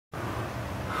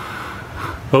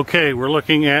Okay, we're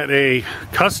looking at a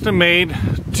custom-made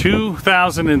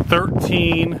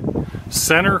 2013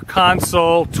 center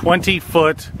console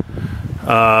 20-foot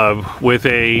with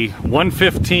a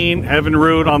 115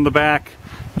 Evenrude on the back,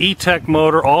 etec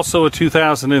motor, also a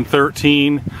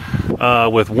 2013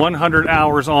 with 100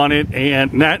 hours on it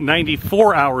and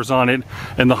 94 hours on it,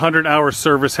 and the 100-hour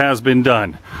service has been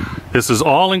done. This is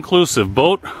all inclusive: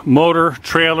 boat, motor,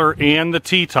 trailer, and the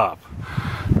T-top.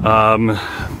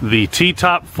 The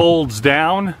T-top folds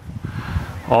down.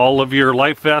 All of your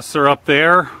life vests are up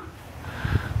there.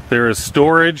 There is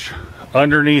storage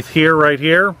underneath here, right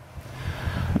here.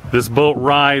 This boat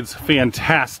rides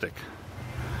fantastic.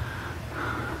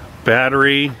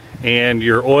 Battery and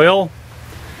your oil.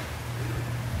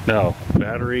 No,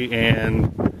 battery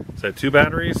and, is that 2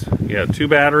 batteries? Yeah, 2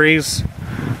 batteries.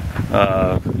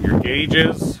 Your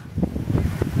gauges.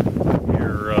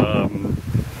 Your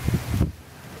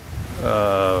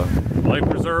life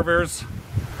preservers.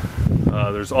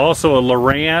 There's also a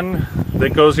Loran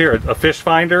that goes here, a fish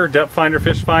finder, depth finder,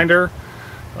 fish finder.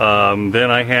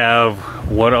 Then I have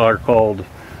what are called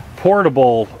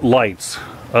portable lights.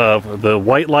 The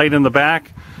white light in the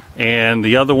back, and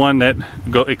the other one that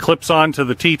it clips onto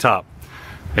the T-top,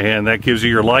 and that gives you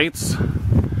your lights.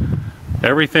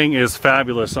 Everything is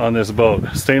fabulous on this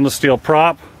boat. Stainless steel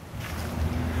prop.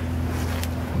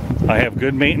 I have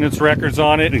good maintenance records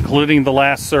on it, including the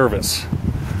last service.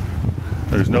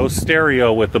 There's no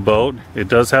stereo with the boat. It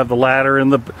does have the ladder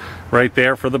in the right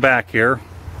there for the back here.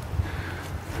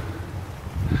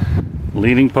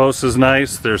 Leading post is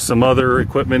nice. There's some other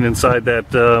equipment inside that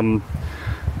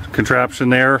contraption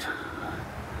there.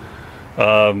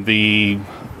 All the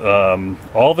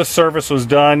service was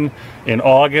done in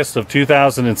August of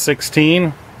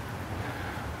 2016.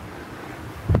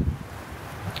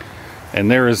 And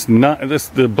there is not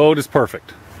the boat is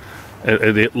perfect.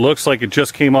 It looks like it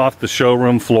just came off the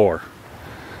showroom floor.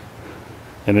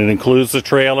 And it includes the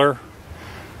trailer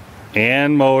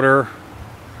and motor.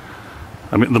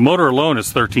 I mean, the motor alone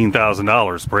is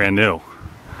 $13,000, brand new.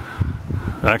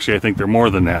 Actually, I think they're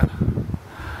more than that.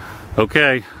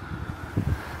 Okay.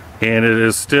 And it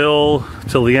is still,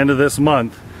 till the end of this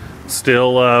month,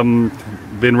 still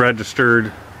been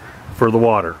registered for the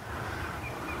water.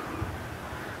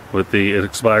 It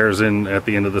expires at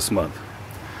the end of this month.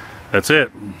 That's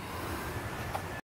it.